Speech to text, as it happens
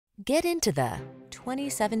Get into the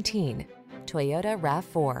 2017 Toyota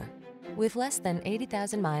RAV4. With less than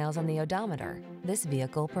 80,000 miles on the odometer, this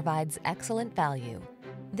vehicle provides excellent value.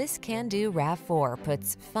 This can-do RAV4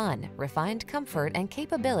 puts fun, refined comfort, and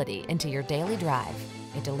capability into your daily drive.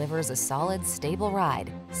 It delivers a solid, stable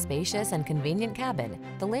ride, spacious and convenient cabin,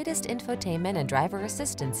 the latest infotainment and driver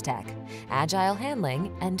assistance tech, agile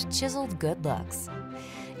handling, and chiseled good looks.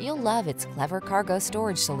 You'll love its clever cargo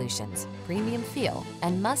storage solutions, premium feel,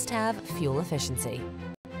 and must-have fuel efficiency.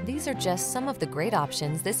 These are just some of the great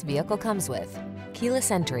options this vehicle comes with: keyless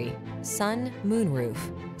entry, sun, moonroof,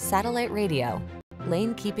 satellite radio,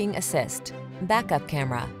 lane keeping assist, backup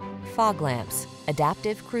camera, fog lamps,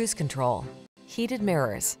 adaptive cruise control, heated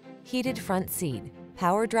mirrors, heated front seat,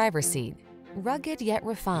 power driver seat. Rugged yet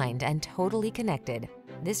refined and totally connected,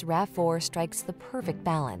 this RAV4 strikes the perfect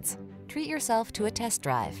balance. Treat yourself to a test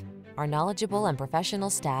drive. Our knowledgeable and professional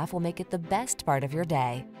staff will make it the best part of your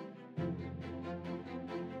day.